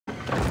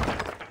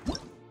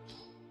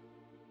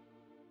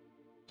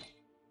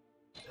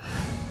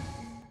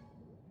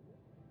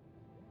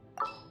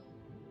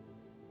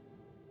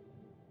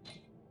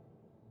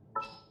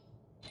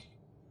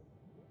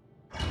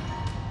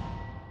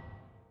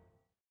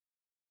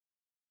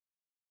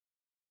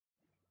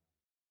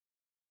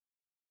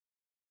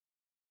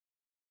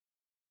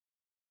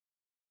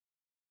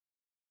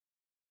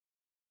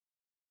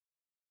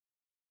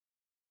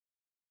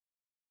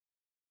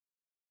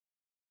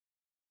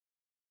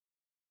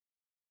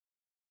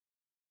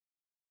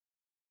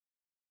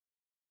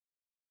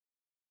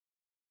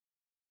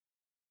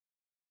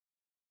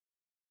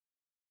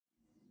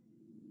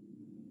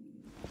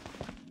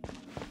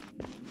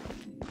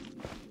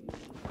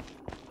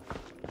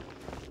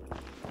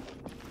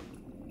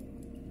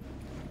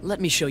Let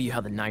me show you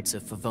how the Knights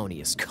of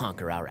Favonius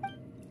conquer our...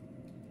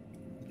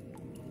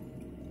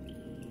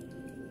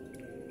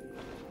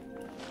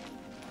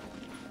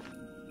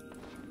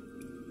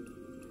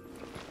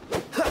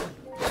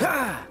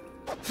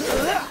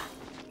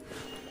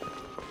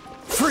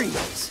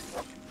 Freeze!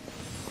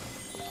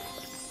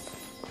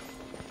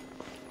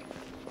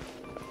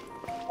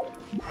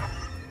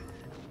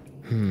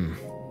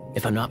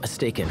 If I'm not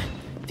mistaken,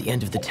 the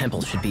end of the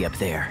temple should be up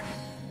there.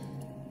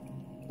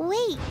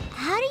 Wait,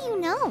 how do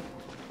you know?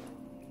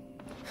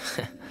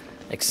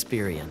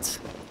 Experience.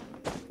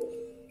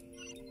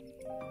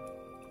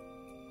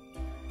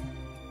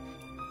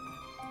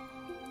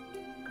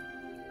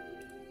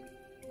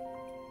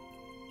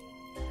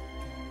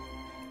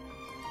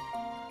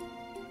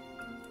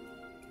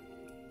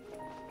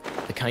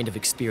 The kind of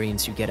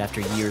experience you get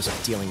after years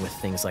of dealing with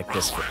things like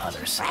this for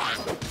others.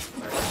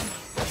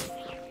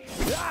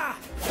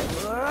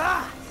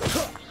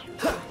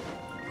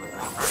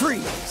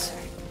 Freeze!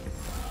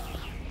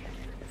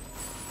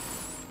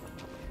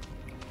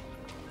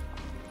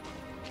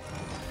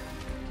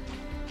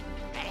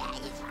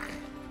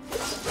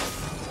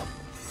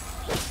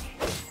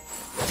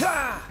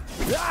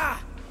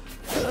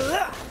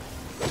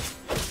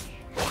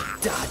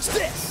 Dodge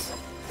this!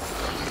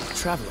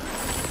 Traveler,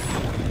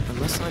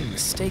 unless I'm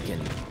mistaken,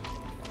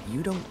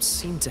 you don't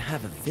seem to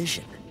have a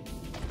vision.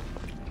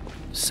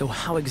 So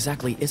how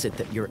exactly is it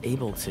that you're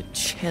able to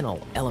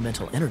channel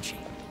elemental energy?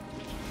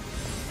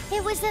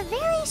 It was a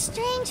very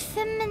strange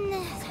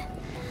phenomenon.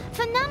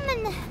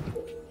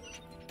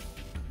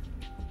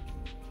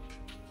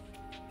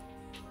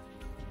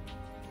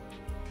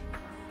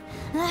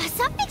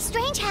 Something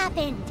strange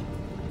happened.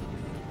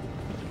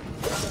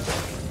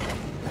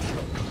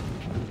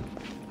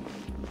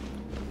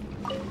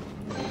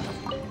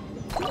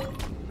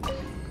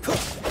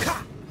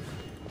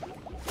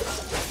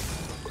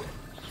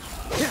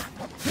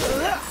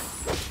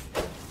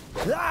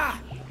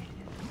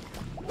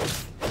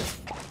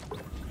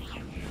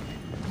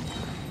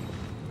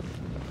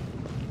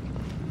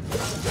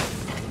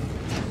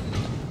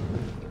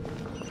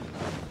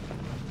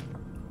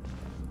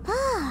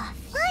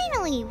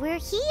 Finally, we're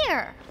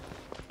here.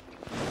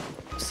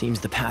 Seems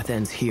the path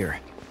ends here.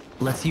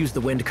 Let's use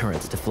the wind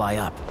currents to fly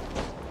up.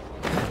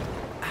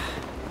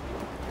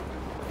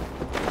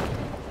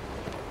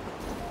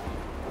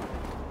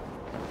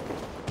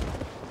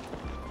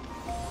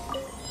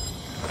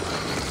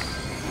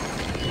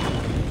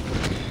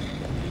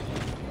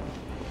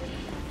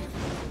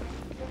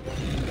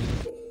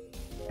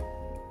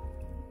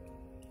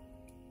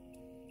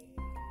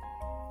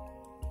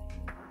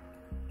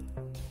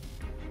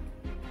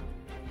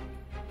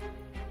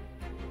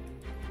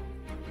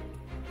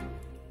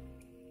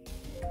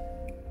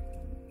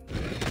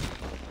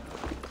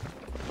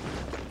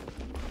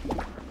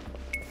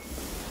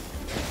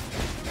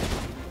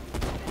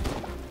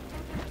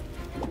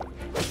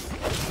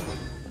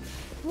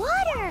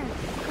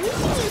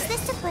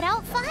 Put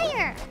out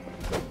fire!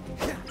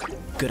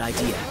 Good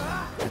idea.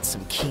 That's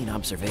some keen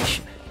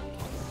observation.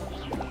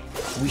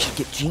 We should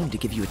get Jean to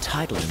give you a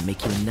title and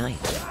make you a knight.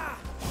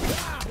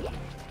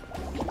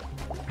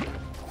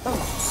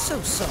 Oh,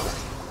 so sorry.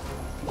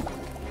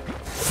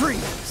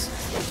 Freeze!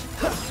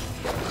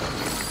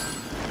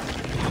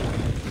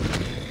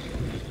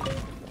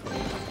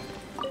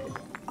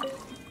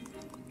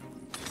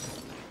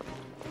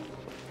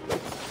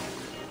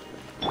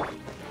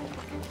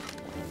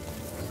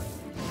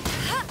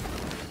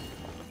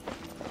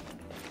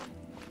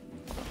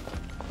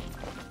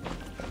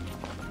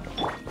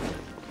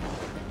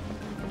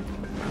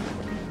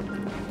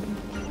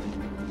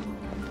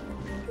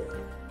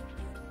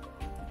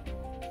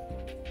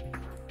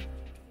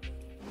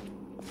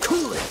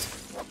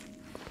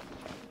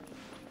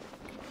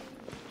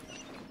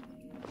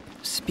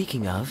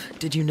 Speaking of,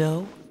 did you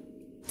know?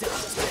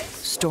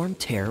 Storm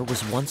Terror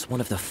was once one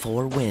of the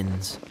 4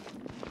 winds.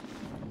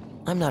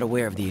 I'm not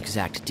aware of the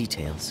exact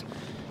details.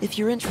 If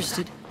you're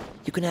interested,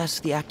 you can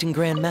ask the acting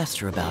Grand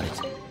Master about it.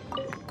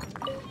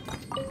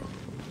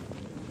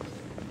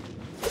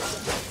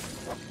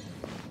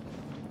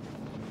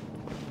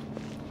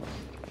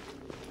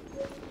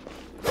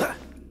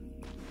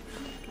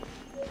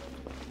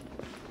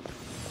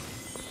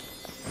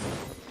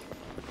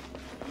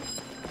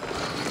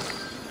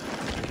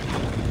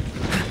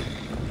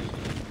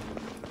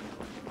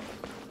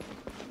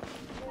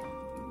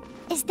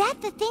 Is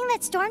that the thing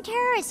that Storm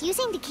Terror is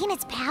using to gain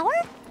its power?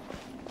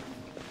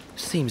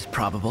 Seems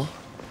probable.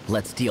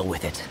 Let's deal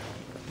with it.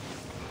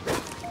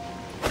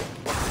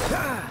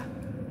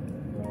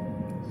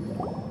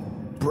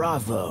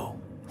 Bravo!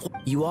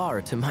 You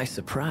are, to my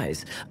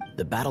surprise.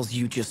 The battles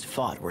you just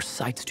fought were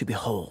sights to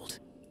behold.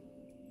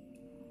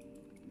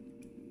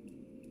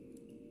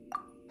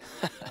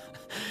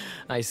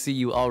 I see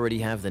you already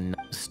have the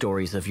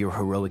stories of your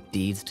heroic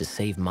deeds to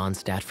save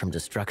Mondstadt from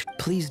destruction.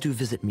 Please do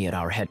visit me at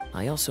our head.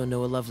 I also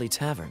know a lovely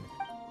tavern.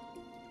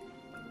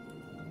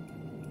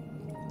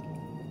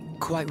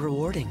 Quite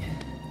rewarding,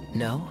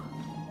 no?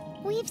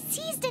 We've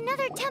seized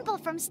another temple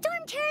from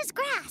Storm Terror's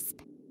grasp.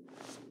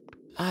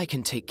 I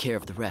can take care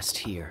of the rest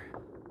here.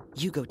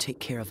 You go take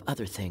care of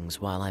other things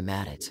while I'm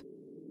at it.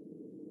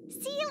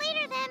 See you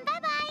later then,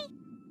 bye-bye!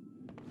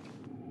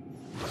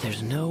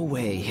 There's no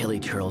way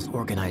hilly turtles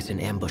organize an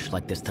ambush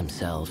like this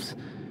themselves.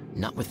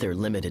 Not with their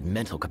limited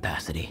mental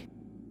capacity.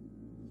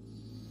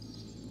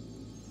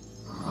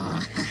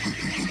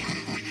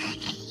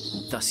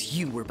 Thus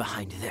you were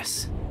behind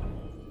this.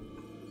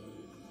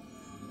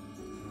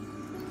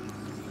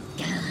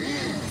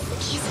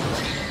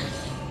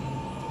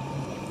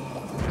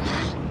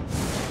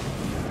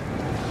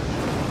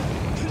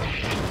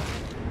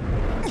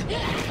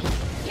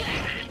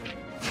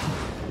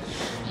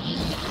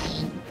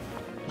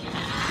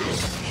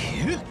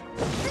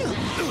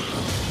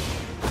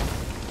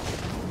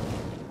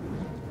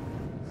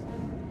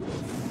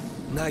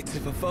 Knights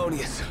of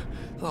Favonius,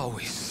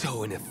 always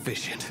so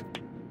inefficient.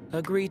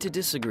 Agree to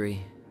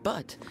disagree,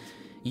 but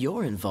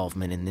your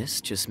involvement in this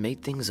just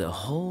made things a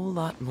whole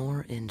lot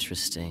more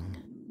interesting.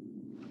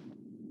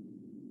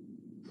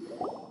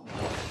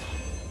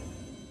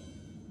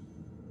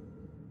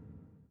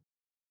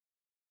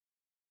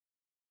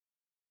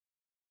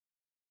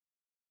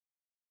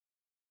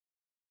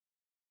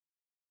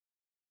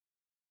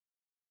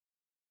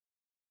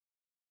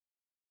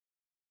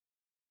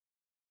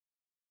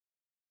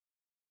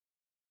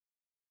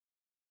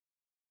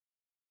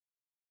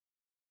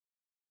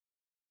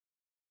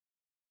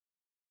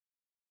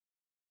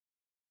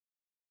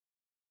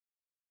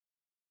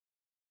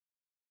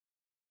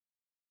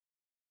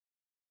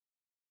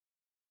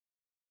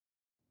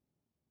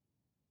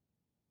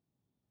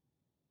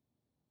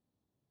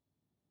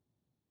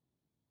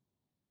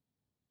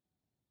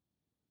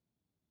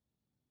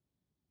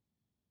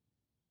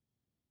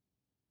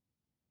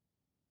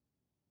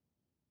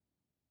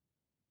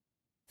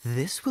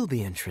 This will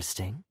be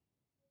interesting.